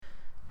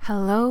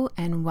Hello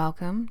and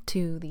welcome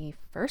to the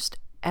first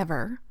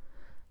ever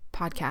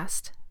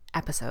podcast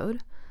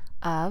episode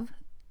of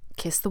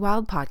Kiss the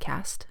Wild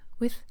podcast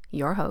with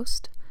your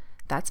host.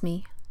 That's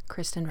me,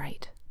 Kristen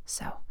Wright.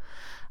 So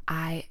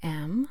I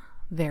am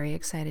very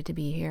excited to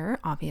be here,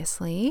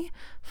 obviously,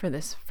 for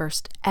this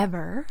first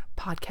ever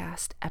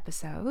podcast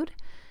episode.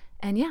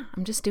 And yeah,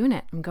 I'm just doing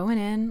it. I'm going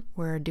in.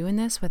 We're doing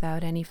this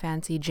without any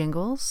fancy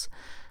jingles.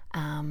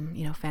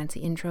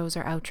 Fancy intros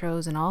or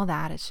outros and all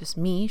that. It's just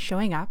me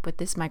showing up with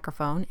this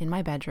microphone in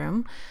my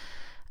bedroom.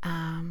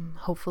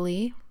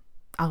 Hopefully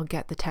I'll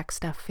get the tech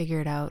stuff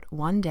figured out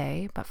one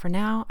day, but for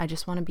now I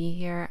just want to be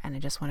here and I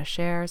just want to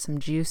share some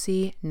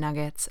juicy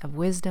nuggets of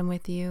wisdom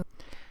with you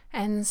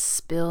and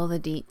spill the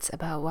deets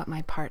about what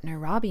my partner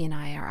Robbie and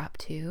I are up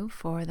to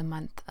for the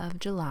month of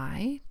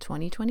July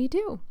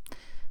 2022.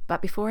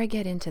 But before I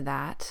get into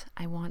that,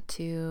 I want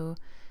to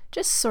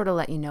just sort of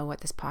let you know what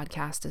this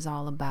podcast is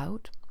all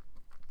about.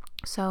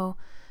 So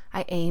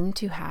I aim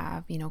to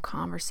have,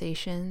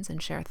 conversations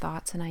and share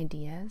thoughts and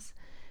ideas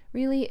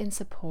really in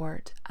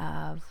support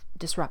of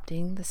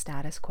disrupting the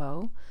status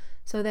quo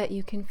so that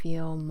you can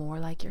feel more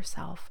like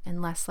yourself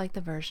and less like the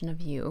version of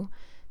you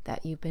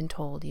that you've been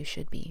told you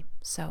should be.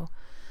 So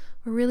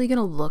we're really going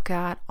to look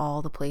at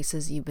all the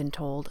places you've been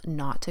told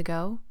not to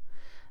go,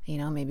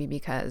 maybe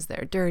because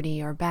they're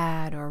dirty or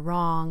bad or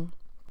wrong.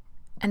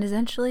 And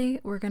essentially,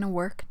 we're going to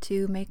work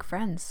to make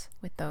friends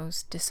with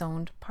those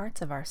disowned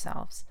parts of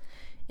ourselves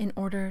in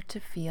order to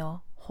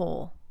feel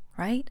whole,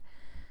 right?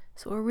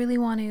 So we really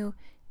want to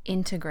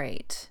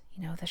integrate,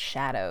 the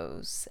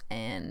shadows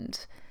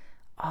and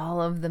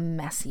all of the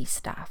messy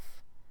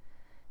stuff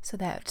so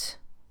that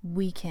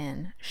we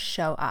can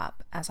show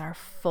up as our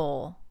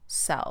full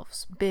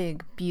selves,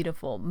 big,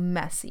 beautiful,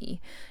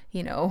 messy,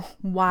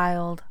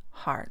 wild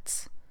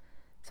hearts.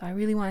 So I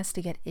really want us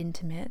to get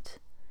intimate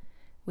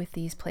with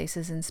these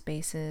places and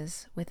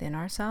spaces within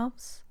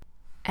ourselves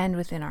and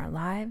within our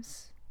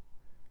lives.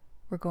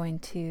 We're going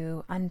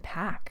to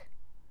unpack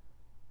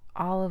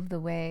all of the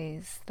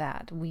ways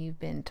that we've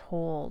been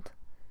told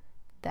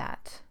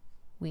that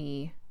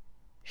we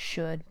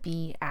should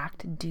be,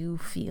 act, do,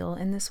 feel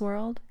in this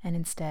world, and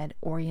instead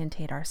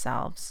orientate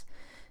ourselves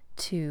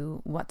to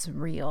what's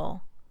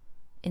real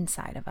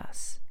inside of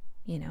us.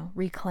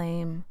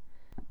 Reclaim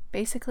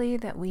basically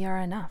that we are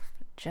enough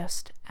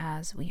just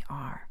as we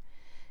are.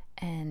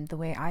 And the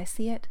way I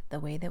see it, the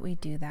way that we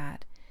do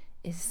that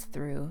is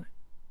through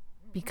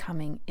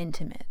becoming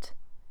intimate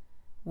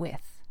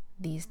with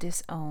these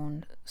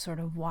disowned, sort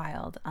of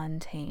wild,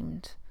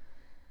 untamed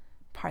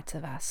parts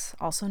of us,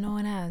 also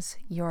known as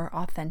your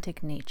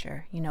authentic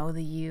nature,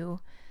 the you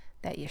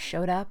that you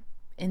showed up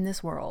in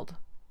this world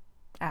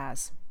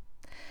as.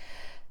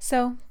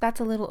 So that's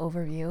a little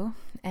overview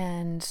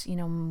and,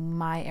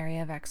 my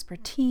area of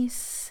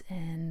expertise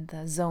and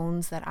the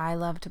zones that I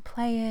love to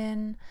play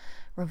in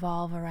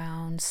revolve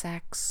around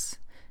sex,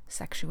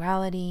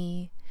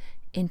 sexuality,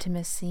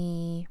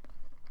 intimacy,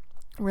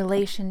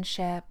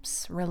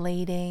 relationships,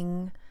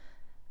 relating,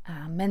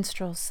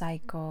 menstrual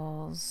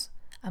cycles,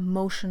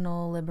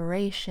 emotional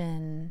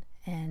liberation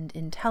and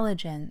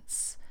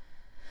intelligence,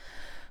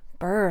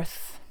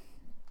 birth,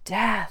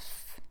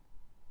 death.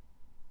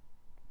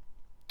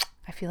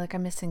 I feel like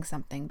I'm missing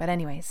something, but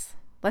anyways,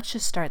 let's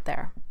just start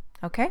there.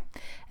 Okay?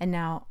 And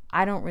now,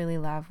 I don't really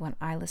love when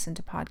I listen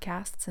to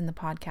podcasts and the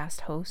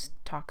podcast host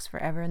talks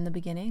forever in the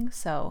beginning,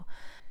 so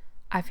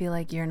I feel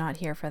like you're not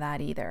here for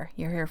that either.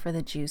 You're here for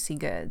the juicy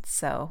goods.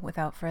 So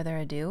without further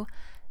ado,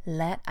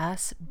 let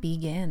us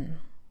begin.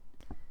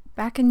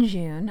 Back in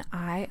June,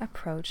 I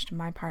approached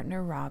my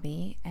partner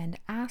Robbie and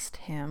asked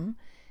him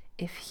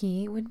if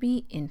he would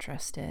be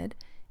interested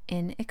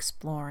in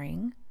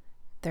exploring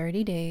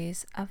 30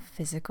 days of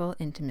physical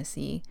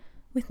intimacy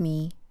with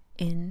me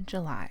in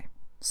July.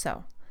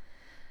 So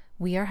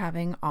we are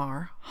having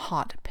our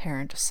hot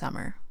parent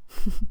summer.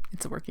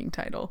 It's a working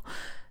title.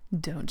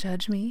 Don't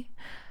judge me.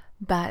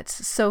 But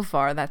so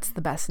far, that's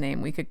the best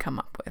name we could come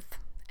up with.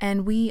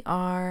 And we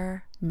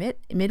are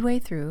midway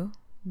through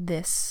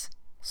this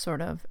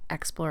sort of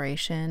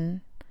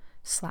exploration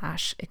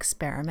 /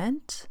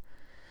 experiment.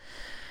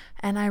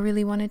 And I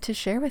really wanted to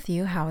share with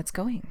you how it's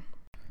going.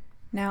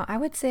 Now, I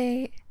would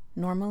say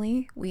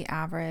normally we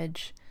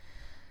average,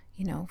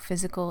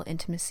 physical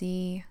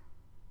intimacy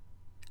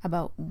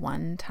about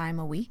 1 time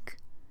a week.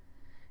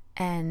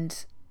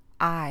 And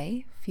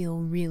I feel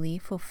really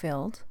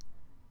fulfilled.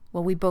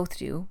 Well, we both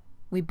do.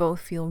 We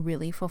both feel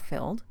really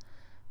fulfilled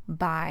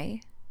by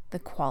the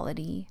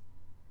quality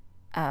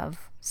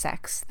of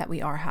sex that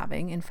we are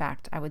having. In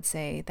fact, I would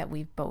say that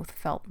we've both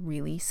felt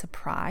really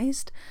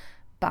surprised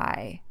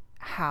by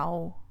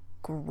how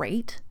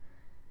great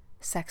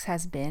sex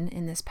has been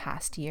in this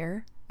past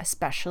year,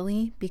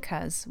 especially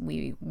because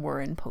we were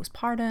in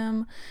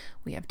postpartum,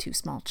 we have 2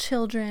 small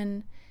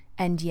children,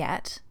 and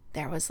yet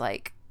there was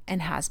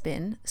and has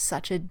been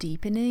such a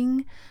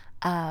deepening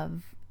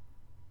of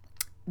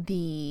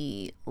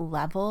the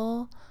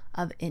level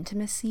of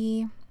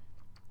intimacy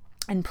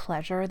and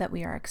pleasure that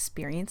we are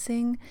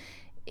experiencing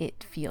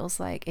it feels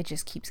like it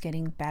just keeps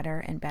getting better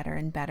and better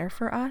and better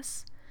for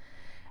us.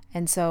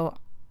 And so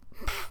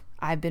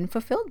I've been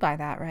fulfilled by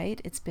that,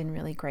 right? It's been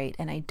really great.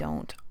 And I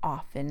don't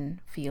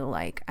often feel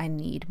like I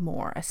need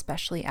more,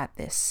 especially at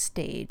this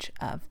stage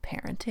of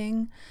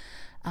parenting,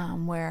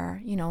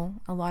 where,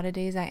 a lot of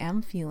days I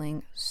am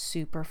feeling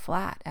super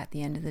flat at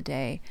the end of the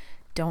day,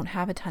 don't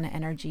have a ton of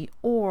energy,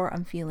 or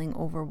I'm feeling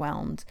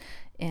overwhelmed.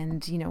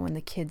 And, when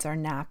the kids are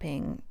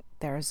napping,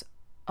 there's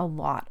a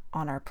lot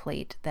on our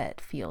plate that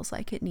feels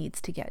like it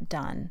needs to get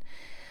done.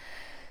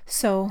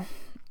 So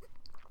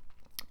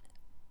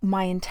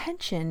my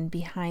intention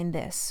behind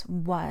this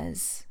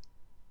was,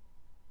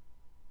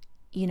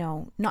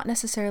 not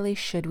necessarily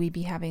should we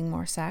be having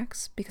more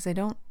sex, because I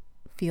don't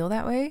feel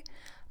that way,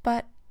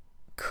 but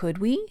could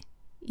we?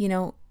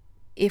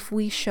 If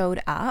we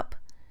showed up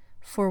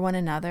for one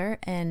another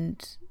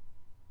and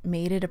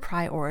made it a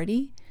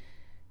priority,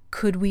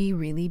 could we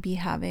really be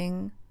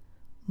having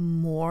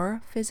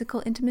more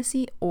physical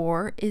intimacy,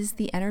 or is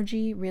the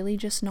energy really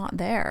just not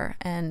there?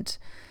 And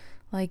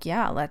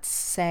let's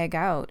sag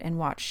out and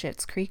watch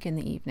Schitt's Creek in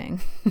the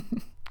evening,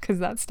 because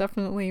that's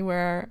definitely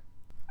where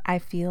I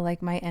feel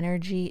like my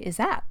energy is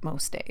at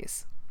most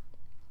days.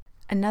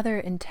 Another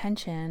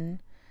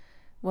intention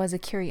was a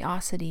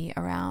curiosity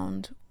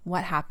around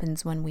what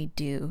happens when we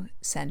do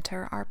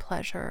center our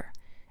pleasure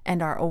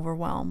and our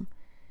overwhelm,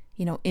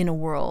 in a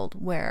world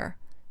where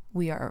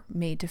we are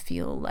made to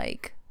feel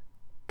like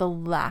the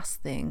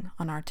last thing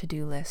on our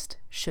to-do list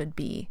should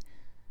be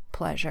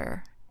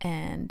pleasure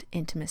and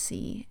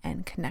intimacy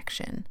and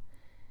connection.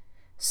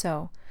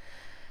 So,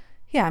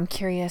 I'm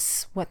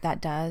curious what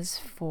that does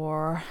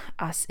for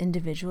us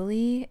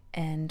individually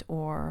and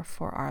or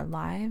for our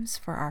lives,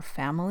 for our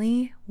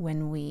family,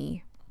 when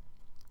we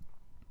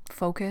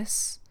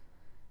focus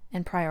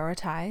and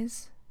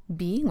prioritize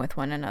being with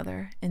one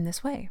another in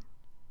this way.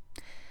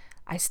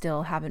 I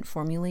still haven't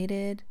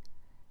formulated,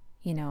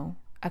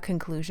 a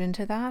conclusion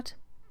to that,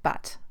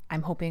 but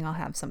I'm hoping I'll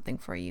have something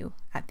for you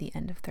at the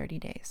end of 30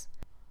 days.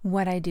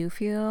 What I do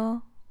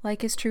feel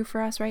like is true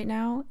for us right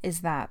now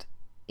is that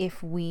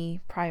if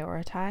we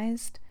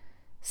prioritized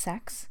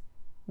sex,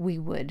 we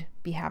would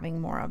be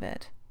having more of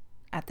it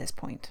at this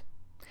point.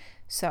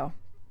 So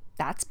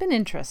that's been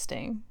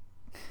interesting.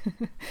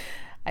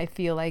 I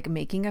feel like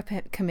making a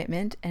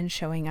commitment and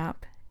showing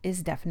up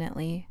is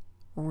definitely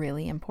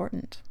really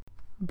important.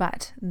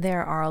 But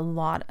there are a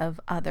lot of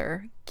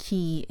other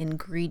key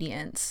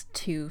ingredients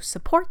to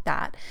support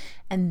that,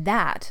 and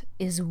that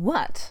is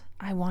what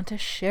I want to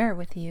share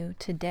with you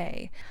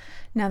today.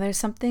 Now, there's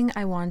something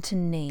I want to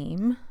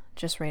name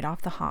just right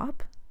off the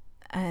hop,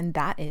 and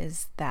that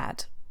is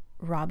that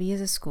Robbie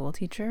is a school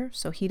teacher,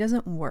 so he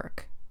doesn't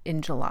work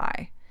in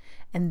July,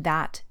 and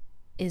that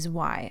is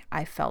why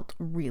I felt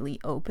really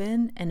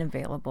open and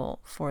available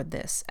for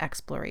this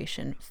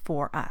exploration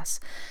for us.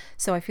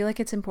 So I feel like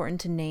it's important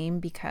to name,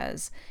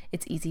 because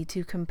it's easy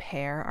to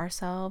compare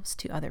ourselves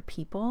to other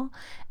people,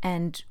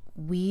 and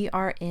we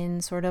are in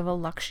sort of a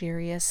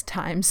luxurious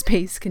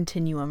time-space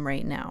continuum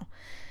right now.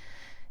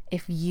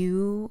 If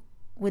you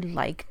would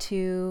like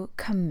to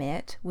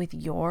commit with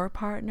your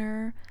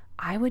partner,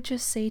 I would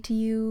just say to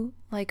you,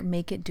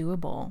 make it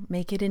doable,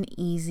 make it an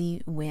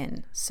easy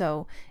win.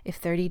 So if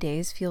 30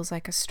 days feels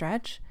like a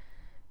stretch,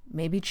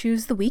 maybe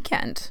choose the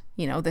weekend,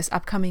 this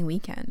upcoming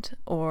weekend,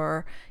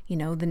 or,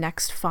 the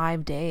next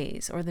 5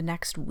 days or the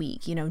next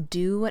week,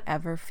 do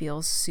whatever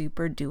feels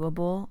super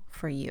doable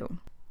for you.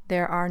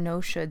 There are no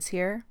shoulds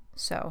here.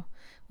 So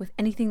with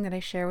anything that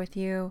I share with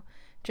you,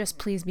 just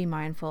please be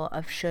mindful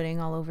of shoulding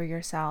all over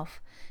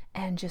yourself,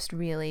 and just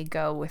really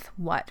go with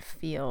what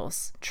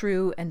feels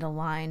true and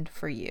aligned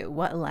for you,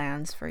 what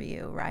lands for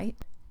you, right?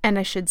 And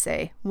I should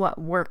say,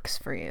 what works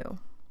for you.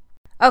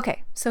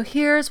 Okay, so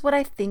here's what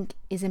I think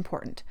is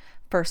important.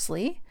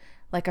 Firstly,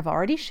 like I've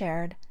already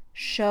shared,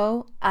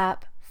 show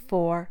up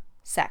for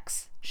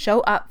sex. Show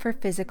up for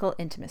physical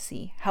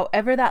intimacy,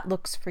 however that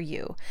looks for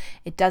you.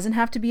 It doesn't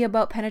have to be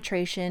about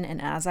penetration,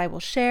 and as I will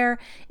share,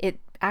 it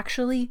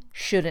actually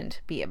shouldn't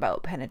be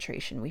about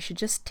penetration. We should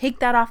just take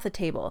that off the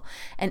table.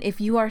 And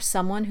if you are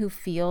someone who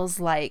feels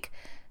like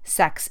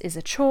sex is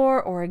a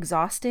chore or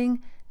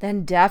exhausting,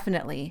 then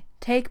definitely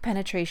take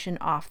penetration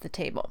off the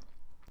table.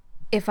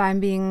 If I'm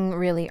being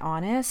really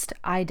honest,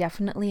 I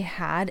definitely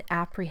had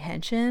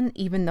apprehension,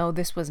 even though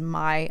this was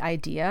my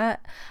idea,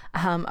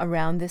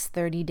 around this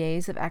 30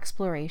 days of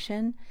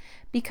exploration,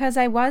 because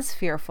I was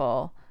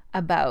fearful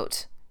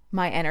about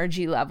my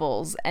energy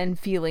levels and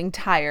feeling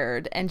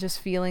tired and just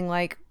feeling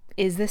like,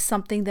 is this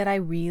something that I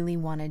really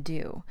want to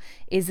do?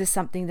 Is this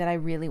something that I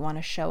really want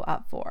to show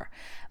up for?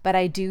 But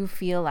I do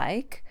feel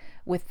like,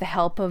 with the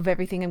help of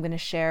everything I'm going to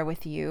share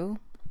with you,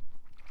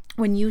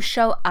 when you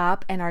show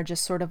up and are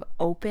just sort of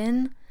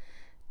open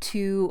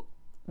to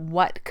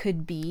what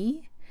could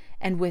be,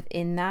 and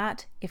within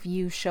that, if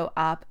you show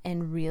up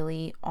and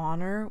really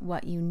honor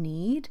what you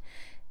need,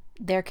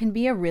 there can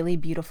be a really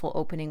beautiful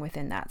opening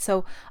within that.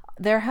 So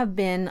there have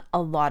been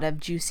a lot of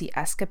juicy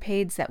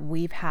escapades that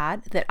we've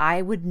had that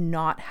I would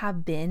not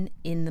have been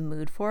in the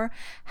mood for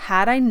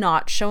had I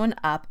not shown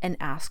up and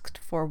asked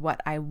for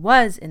what I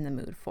was in the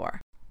mood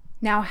for.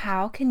 Now,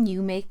 how can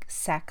you make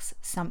sex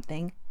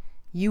something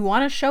you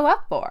want to show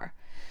up for?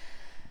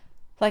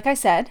 Like I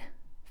said,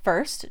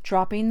 first,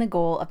 dropping the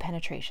goal of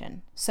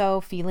penetration.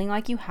 So feeling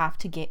like you have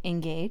to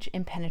engage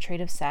in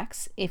penetrative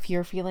sex if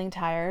you're feeling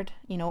tired,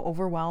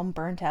 overwhelmed,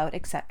 burnt out,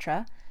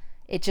 etc.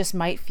 It just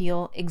might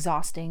feel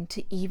exhausting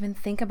to even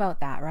think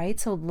about that, right?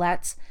 So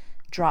let's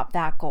drop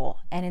that goal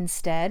and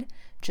instead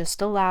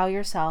just allow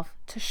yourself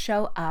to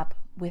show up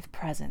with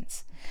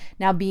presence.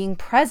 Now, being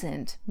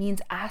present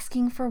means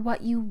asking for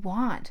what you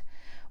want,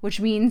 which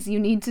means you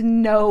need to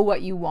know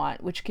what you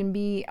want, which can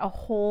be a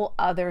whole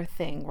other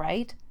thing,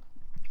 right?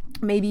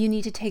 Maybe you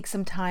need to take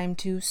some time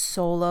to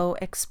solo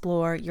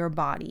explore your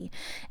body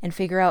and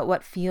figure out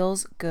what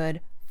feels good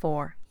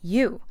for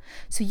you.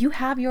 So you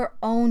have your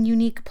own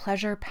unique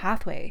pleasure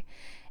pathway,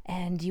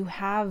 and you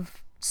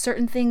have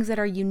certain things that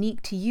are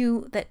unique to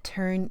you that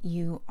turn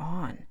you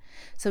on.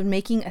 So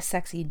making a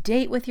sexy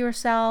date with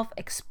yourself,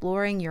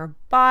 exploring your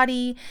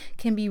body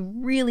can be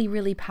really,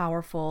 really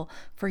powerful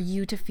for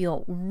you to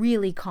feel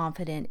really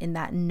confident in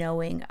that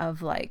knowing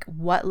of like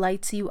what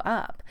lights you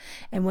up.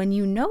 And when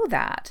you know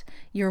that,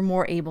 you're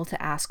more able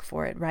to ask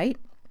for it, right?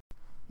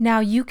 Now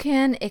you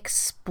can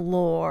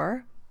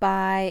explore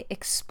by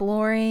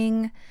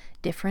exploring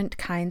different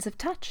kinds of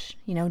touch,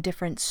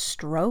 different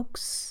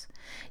strokes.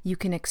 You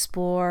can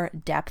explore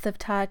depth of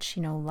touch,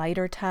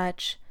 lighter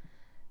touch,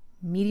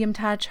 medium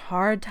touch,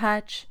 hard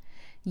touch.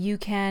 You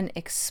can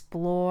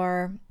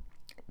explore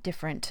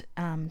different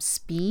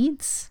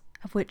speeds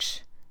of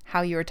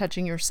how you're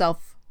touching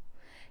yourself.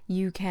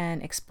 You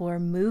can explore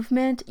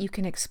movement. You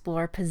can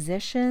explore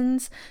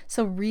positions.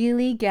 So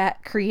really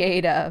get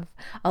creative.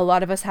 A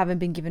lot of us haven't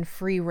been given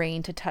free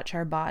rein to touch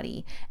our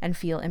body and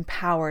feel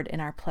empowered in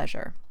our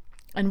pleasure.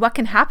 And what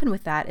can happen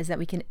with that is that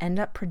we can end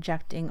up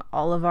projecting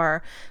all of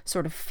our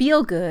sort of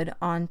feel good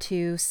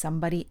onto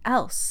somebody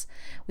else.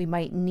 We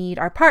might need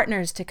our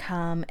partners to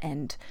come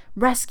and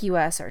rescue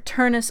us or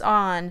turn us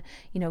on,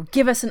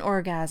 give us an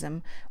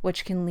orgasm,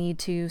 which can lead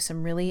to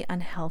some really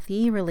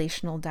unhealthy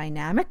relational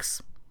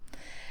dynamics.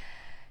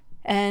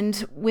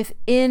 And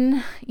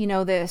within,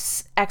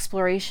 this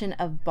exploration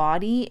of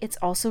body, it's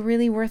also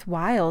really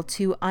worthwhile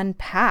to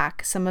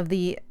unpack some of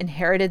the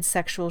inherited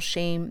sexual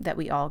shame that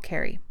we all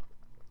carry.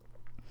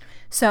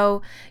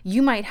 So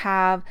you might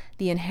have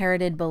the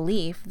inherited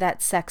belief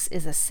that sex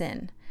is a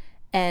sin.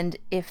 And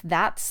if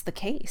that's the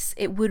case,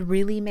 it would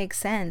really make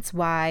sense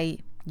why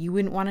you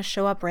wouldn't want to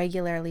show up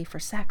regularly for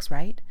sex,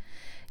 right?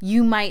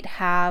 You might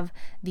have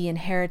the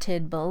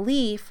inherited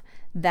belief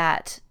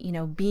that,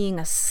 being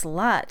a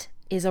slut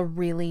is a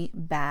really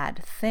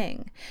bad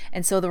thing.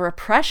 And so the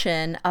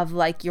repression of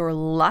like your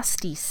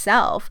lusty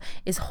self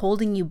is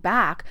holding you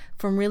back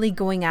from really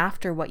going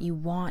after what you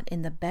want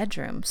in the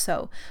bedroom.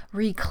 So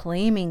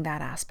reclaiming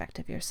that aspect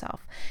of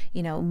yourself,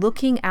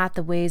 looking at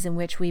the ways in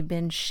which we've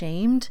been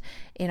shamed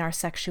in our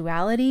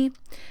sexuality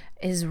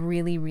is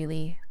really,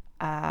 really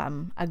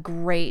a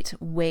great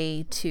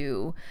way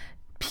to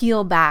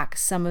peel back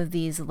some of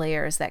these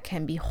layers that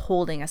can be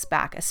holding us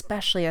back,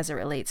 especially as it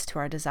relates to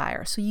our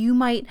desire. So you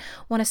might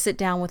want to sit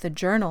down with a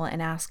journal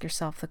and ask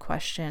yourself the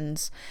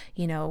questions,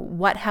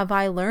 what have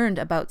I learned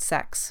about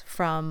sex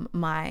from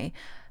my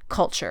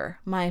culture,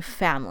 my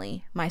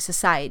family, my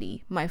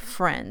society, my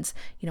friends,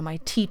 my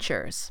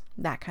teachers,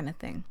 that kind of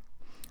thing.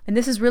 And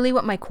this is really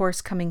what my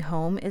course Coming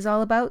Home is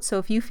all about. So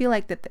if you feel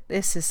like that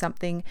this is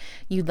something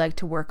you'd like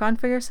to work on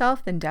for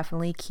yourself, then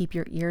definitely keep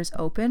your ears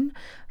open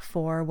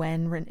for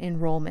when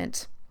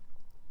enrollment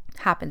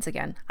happens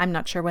again. I'm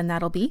not sure when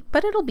that'll be,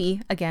 but it'll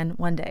be again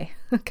one day.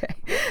 Okay,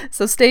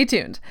 so stay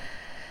tuned.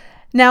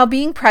 Now,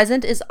 being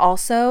present is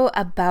also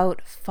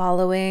about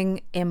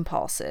following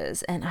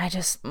impulses. And I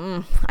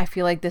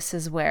feel like this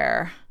is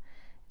what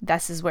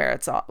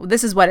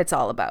it's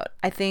all about.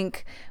 I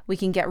think we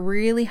can get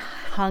really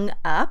hung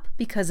up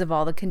because of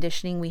all the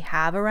conditioning we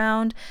have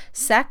around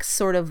sex,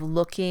 sort of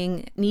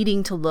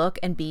needing to look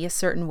and be a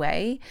certain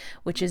way,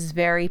 which is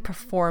very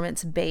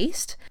performance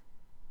based.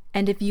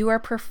 And if you are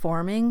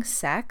performing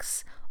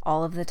sex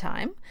all of the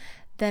time,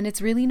 then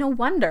it's really no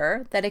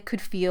wonder that it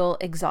could feel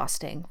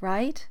exhausting,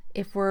 right?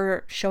 If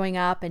we're showing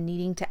up and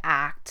needing to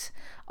act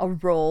a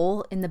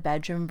role in the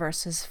bedroom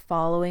versus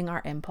following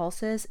our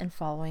impulses and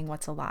following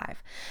what's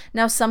alive.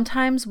 Now,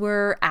 sometimes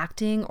we're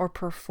acting or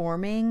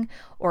performing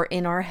or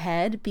in our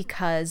head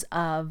because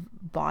of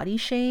body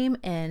shame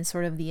and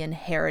sort of the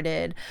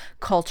inherited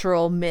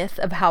cultural myth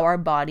of how our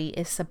body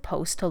is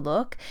supposed to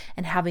look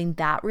and having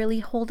that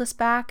really hold us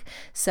back.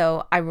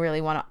 So I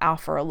really want to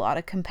offer a lot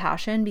of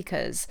compassion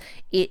because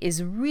it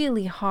is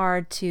really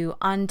hard to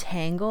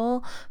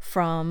untangle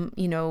from,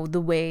 the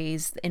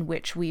ways in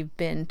which we've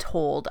been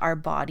told our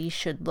body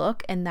should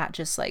look, and that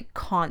just like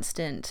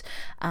constant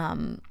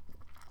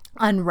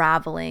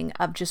unraveling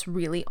of just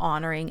really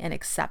honoring and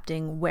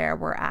accepting where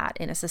we're at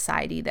in a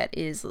society that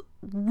is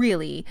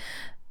really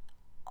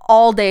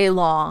all day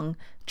long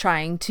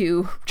trying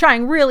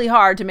really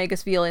hard to make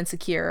us feel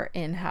insecure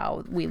in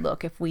how we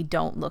look if we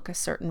don't look a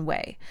certain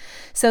way.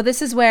 So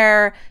this is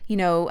where,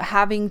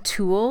 having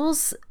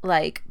tools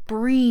like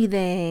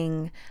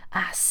breathing,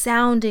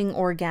 sounding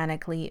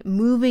organically,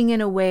 moving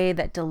in a way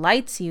that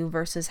delights you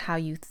versus how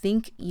you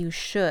think you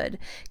should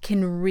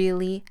can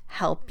really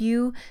help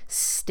you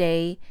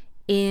stay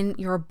in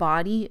your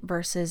body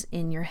versus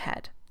in your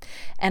head.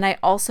 And I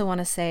also want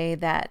to say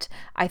that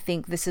I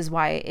think this is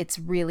why it's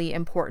really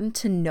important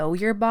to know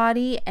your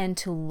body and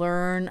to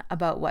learn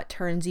about what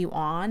turns you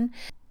on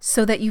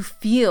so that you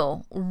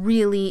feel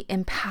really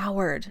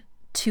empowered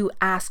to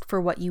ask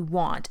for what you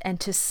want and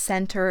to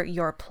center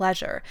your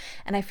pleasure.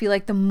 And I feel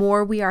like the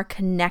more we are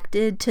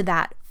connected to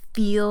that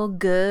feel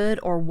good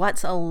or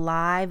what's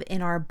alive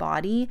in our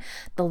body,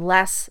 the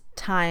less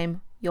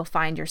time you'll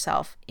find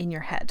yourself in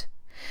your head.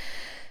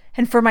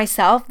 And for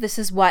myself, this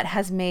is what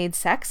has made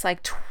sex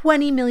like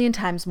 20 million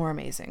times more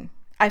amazing.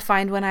 I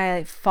find when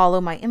I follow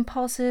my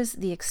impulses,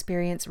 the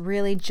experience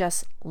really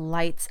just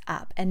lights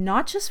up. And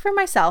not just for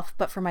myself,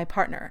 but for my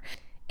partner.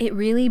 It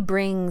really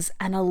brings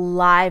an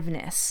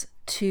aliveness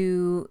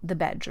to the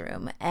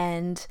bedroom.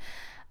 And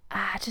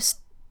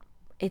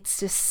it's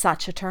just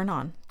such a turn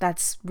on.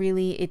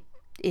 It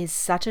is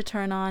such a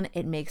turn on.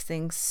 It makes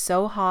things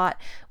so hot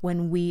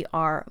when we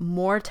are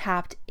more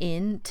tapped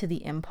into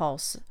the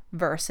impulse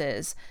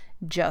versus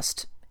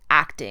just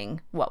acting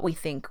what we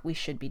think we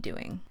should be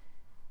doing.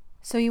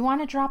 So you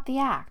want to drop the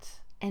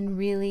act and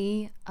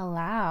really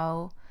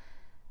allow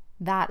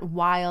that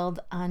wild,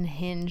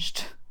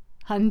 unhinged,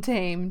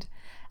 untamed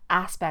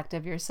aspect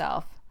of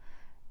yourself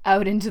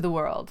out into the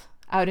world,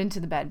 out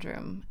into the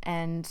bedroom.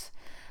 And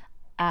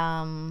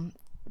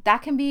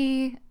that can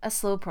be a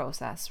slow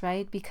process,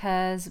 right?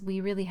 Because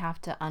we really have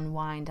to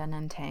unwind and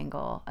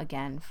untangle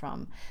again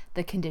from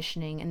the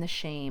conditioning and the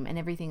shame and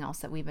everything else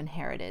that we've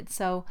inherited.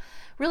 So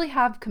really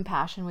have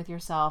compassion with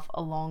yourself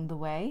along the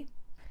way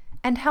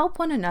and help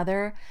one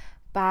another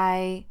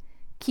by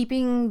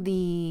keeping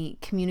the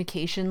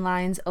communication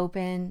lines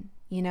open,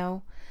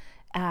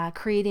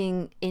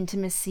 creating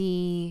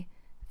intimacy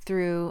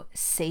through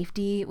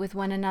safety with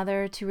one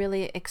another to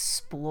really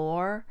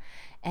explore.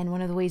 And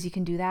one of the ways you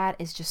can do that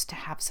is just to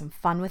have some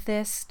fun with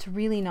this, to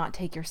really not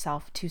take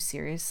yourself too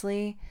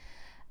seriously,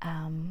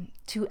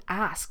 to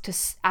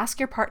ask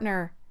your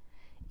partner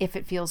if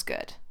it feels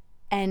good,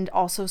 and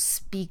also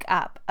speak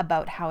up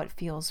about how it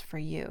feels for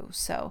you.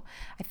 So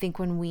I think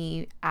when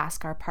we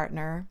ask our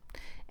partner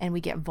and we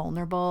get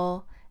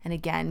vulnerable and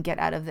again get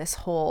out of this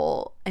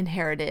whole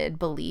inherited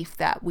belief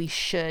that we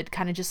should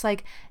kind of just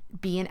like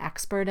be an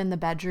expert in the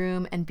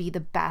bedroom and be the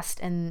best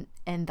and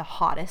the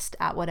hottest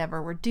at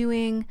whatever we're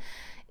doing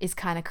is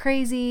kind of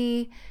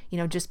crazy.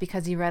 Just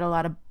because you read a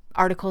lot of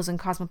articles in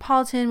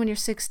Cosmopolitan when you're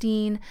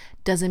 16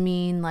 doesn't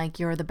mean like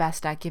you're the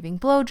best at giving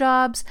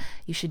blowjobs.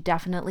 You should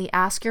definitely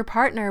ask your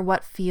partner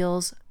what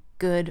feels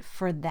good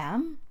for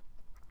them.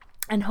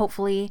 And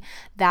hopefully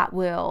that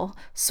will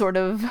sort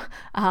of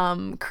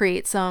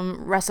create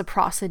some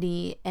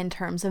reciprocity in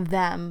terms of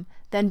them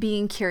then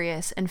being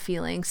curious and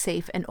feeling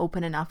safe and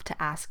open enough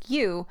to ask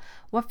you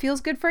what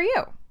feels good for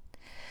you.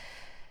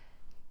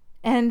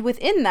 And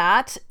within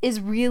that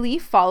is really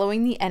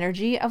following the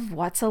energy of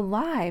what's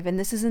alive. And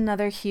this is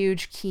another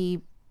huge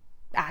key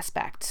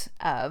aspect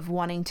of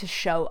wanting to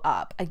show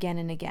up again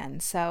and again.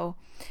 So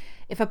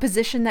if a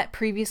position that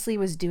previously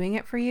was doing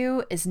it for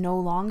you is no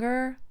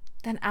longer,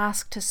 then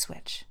ask to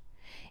switch.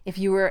 If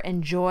you were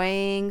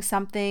enjoying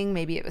something,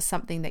 maybe it was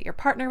something that your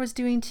partner was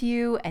doing to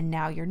you and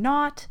now you're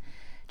not,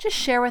 just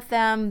share with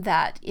them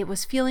that it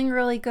was feeling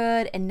really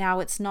good and now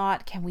it's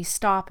not. Can we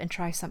stop and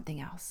try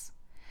something else?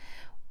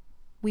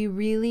 We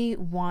really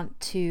want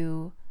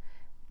to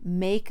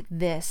make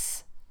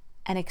this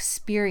an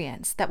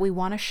experience that we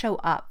want to show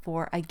up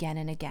for again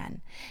and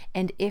again.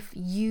 And if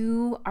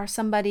you are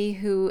somebody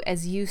who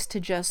is used to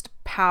just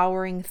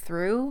powering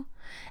through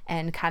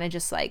and kind of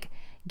just like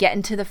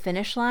getting to the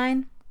finish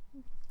line,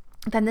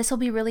 then this will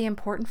be really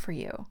important for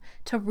you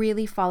to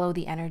really follow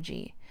the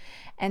energy.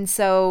 And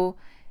so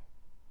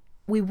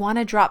we want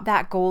to drop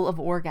that goal of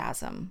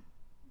orgasm.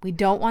 We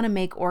don't want to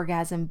make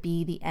orgasm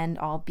be the end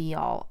all be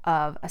all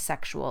of a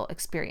sexual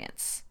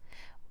experience.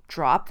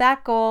 Drop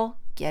that goal,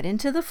 get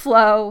into the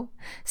flow.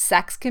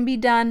 Sex can be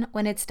done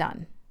when it's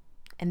done.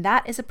 And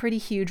that is a pretty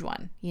huge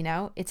one,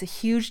 It's a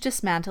huge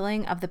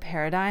dismantling of the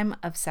paradigm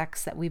of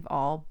sex that we've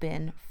all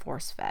been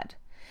force-fed.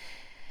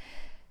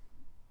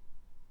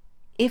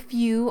 If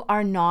you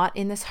are not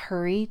in this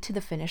hurry to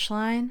the finish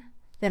line,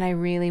 then I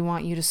really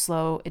want you to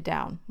slow it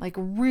down. Like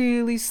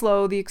really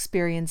slow the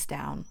experience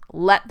down.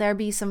 Let there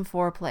be some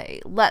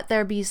foreplay. Let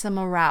there be some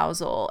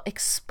arousal.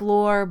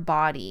 Explore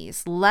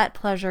bodies. Let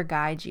pleasure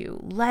guide you.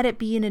 Let it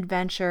be an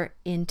adventure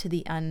into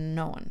the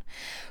unknown.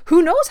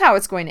 Who knows how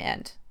it's going to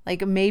end?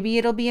 Like maybe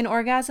it'll be an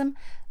orgasm.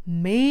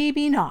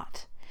 Maybe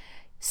not.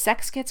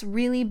 Sex gets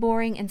really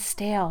boring and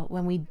stale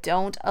when we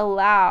don't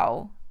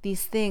allow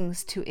these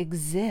things to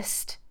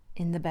exist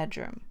in the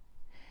bedroom,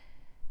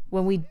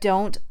 when we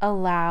don't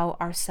allow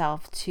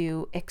ourselves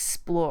to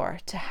explore,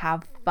 to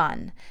have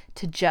fun,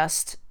 to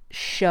just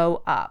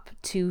show up,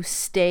 to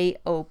stay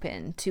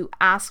open, to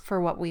ask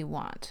for what we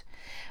want.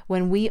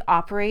 When we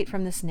operate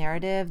from this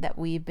narrative that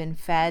we've been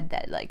fed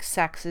that like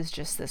sex is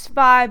just this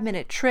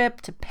 5-minute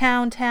trip to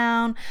Pound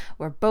Town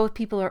where both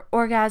people are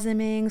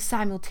orgasming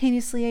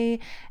simultaneously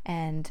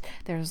and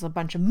there's a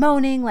bunch of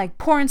moaning like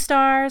porn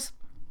stars,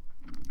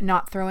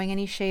 not throwing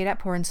any shade at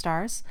porn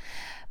stars,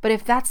 but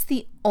if that's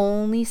the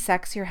only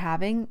sex you're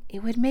having,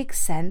 it would make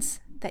sense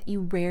that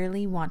you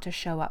rarely want to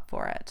show up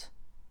for it.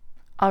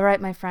 All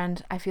right, my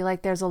friend, I feel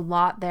like there's a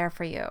lot there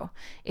for you.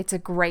 It's a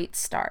great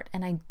start,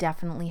 and I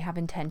definitely have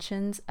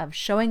intentions of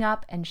showing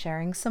up and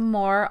sharing some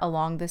more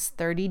along this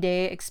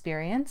 30-day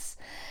experience.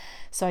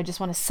 So I just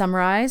want to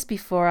summarize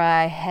before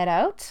I head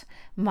out.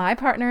 My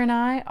partner and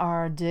I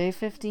are day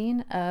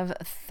 15 of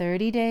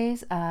 30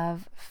 days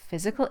of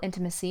physical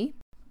intimacy.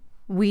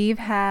 We've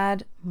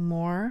had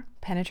more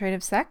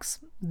penetrative sex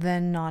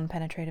than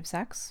non-penetrative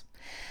sex.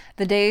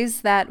 The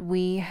days that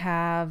we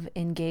have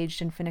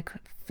engaged in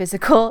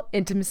physical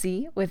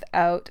intimacy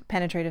without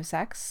penetrative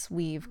sex,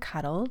 we've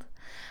cuddled,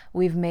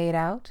 we've made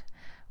out,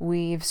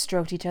 we've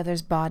stroked each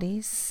other's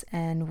bodies,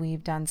 and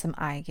we've done some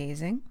eye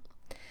gazing.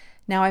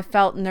 Now, I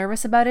felt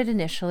nervous about it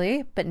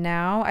initially, but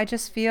now I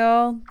just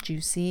feel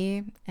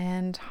juicy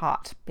and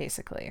hot,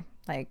 basically.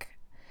 Like,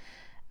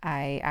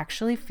 I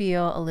actually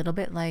feel a little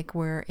bit like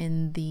we're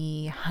in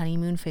the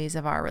honeymoon phase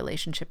of our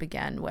relationship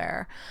again,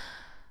 where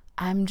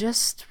I'm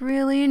just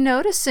really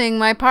noticing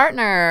my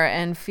partner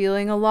and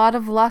feeling a lot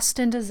of lust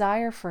and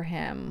desire for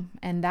him.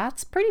 And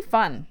that's pretty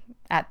fun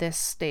at this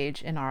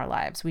stage in our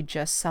lives. We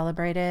just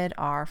celebrated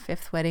our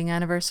 5th wedding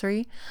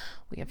anniversary.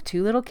 We have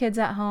 2 little kids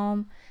at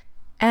home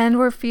and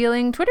we're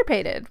feeling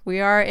Twitter-pated. We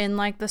are in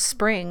like the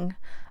spring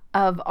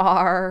of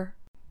our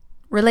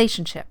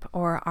relationship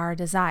or our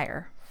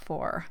desire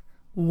for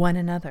one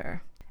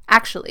another.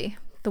 Actually,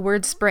 the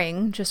word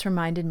spring just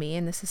reminded me,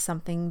 and this is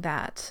something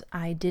that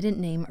I didn't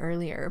name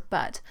earlier,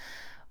 but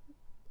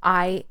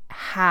I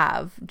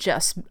have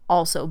just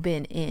also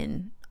been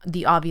in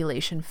the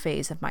ovulation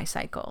phase of my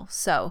cycle.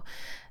 So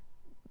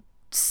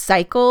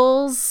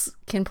cycles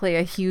can play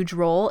a huge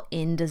role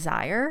in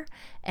desire.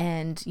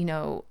 And,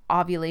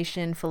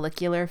 ovulation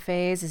follicular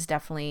phase is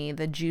definitely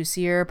the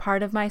juicier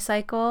part of my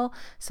cycle.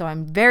 So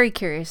I'm very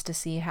curious to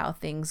see how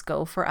things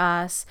go for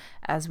us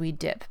as we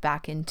dip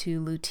back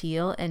into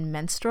luteal and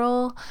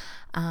menstrual.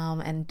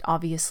 And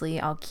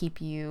obviously I'll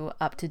keep you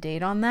up to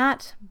date on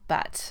that,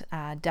 but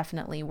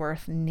definitely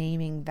worth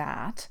naming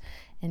that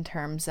in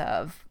terms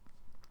of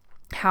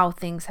how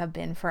things have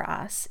been for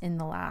us in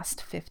the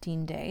last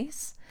 15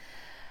 days.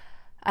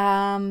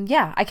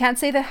 I can't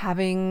say that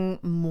having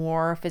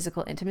more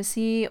physical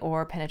intimacy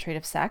or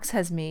penetrative sex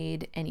has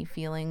made any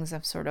feelings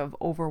of sort of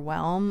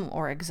overwhelm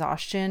or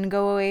exhaustion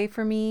go away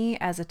for me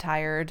as a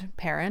tired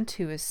parent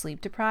who is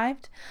sleep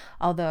deprived.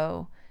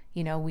 Although,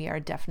 we are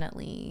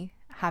definitely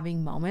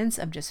having moments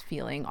of just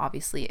feeling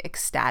obviously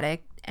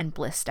ecstatic and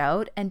blissed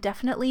out and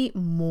definitely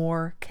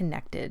more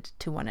connected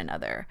to one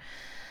another.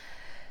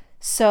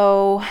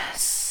 So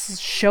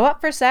show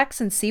up for sex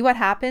and see what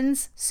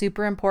happens.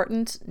 Super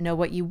important. Know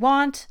what you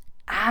want.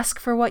 Ask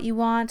for what you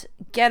want.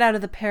 Get out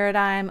of the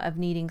paradigm of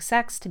needing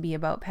sex to be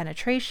about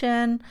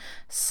penetration.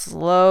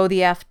 Slow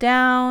the F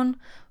down.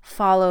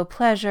 Follow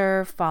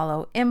pleasure.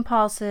 Follow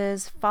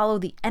impulses. Follow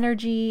the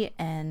energy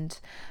and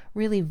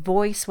really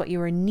voice what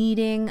you are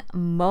needing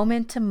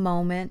moment to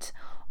moment.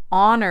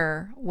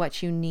 Honor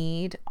what you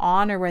need.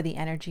 Honor where the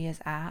energy is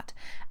at.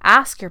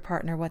 Ask your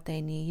partner what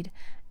they need.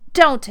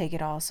 Don't take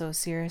it all so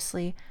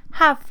seriously.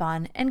 Have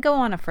fun and go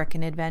on a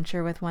frickin'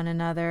 adventure with one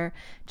another.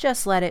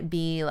 Just let it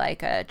be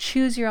like a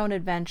choose your own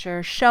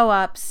adventure. Show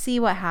up,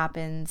 see what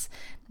happens.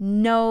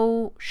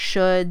 No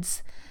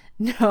shoulds,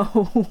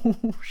 no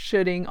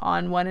shoulding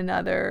on one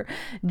another.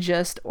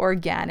 Just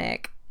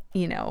organic,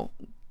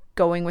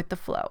 going with the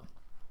flow.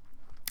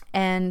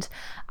 And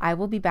I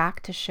will be back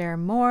to share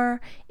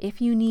more.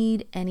 If you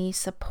need any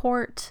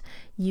support,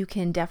 you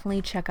can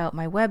definitely check out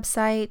my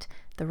website,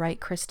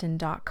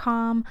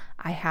 therightkristen.com.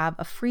 I have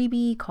a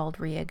freebie called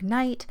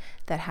Reignite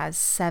that has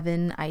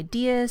 7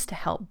 ideas to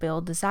help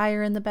build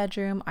desire in the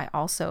bedroom. I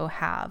also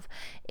have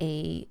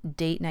a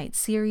date night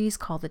series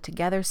called the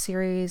Together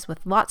series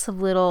with lots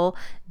of little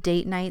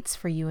date nights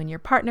for you and your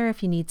partner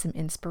if you need some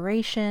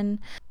inspiration.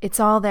 It's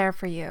all there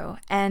for you.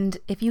 And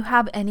if you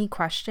have any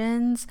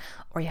questions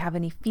or you have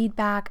any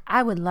feedback,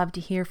 I would love to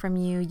hear from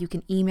you. You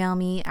can email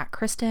me at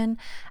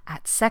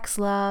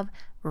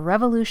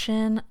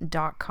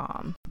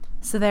kristen@sexloverevolution.com.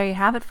 So there you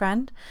have it,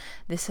 friend.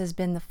 This has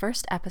been the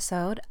first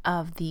episode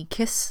of the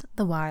Kiss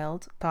the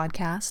Wild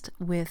podcast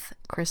with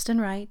Kristen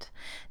Wright.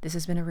 This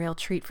has been a real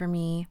treat for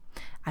me.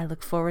 I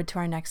look forward to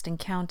our next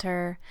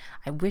encounter.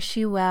 I wish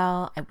you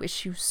well. I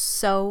wish you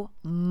so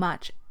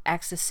much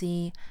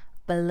ecstasy,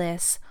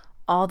 bliss,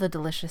 all the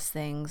delicious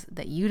things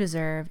that you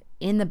deserve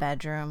in the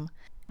bedroom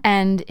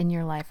and in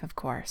your life, of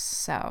course.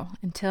 So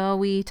until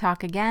we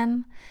talk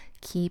again,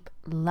 Keep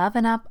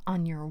loving up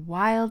on your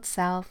wild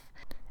self.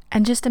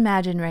 And just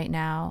imagine right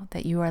now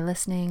that you are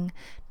listening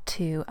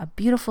to a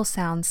beautiful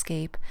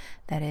soundscape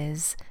that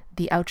is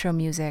the outro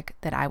music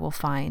that I will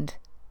find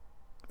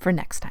for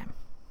next time.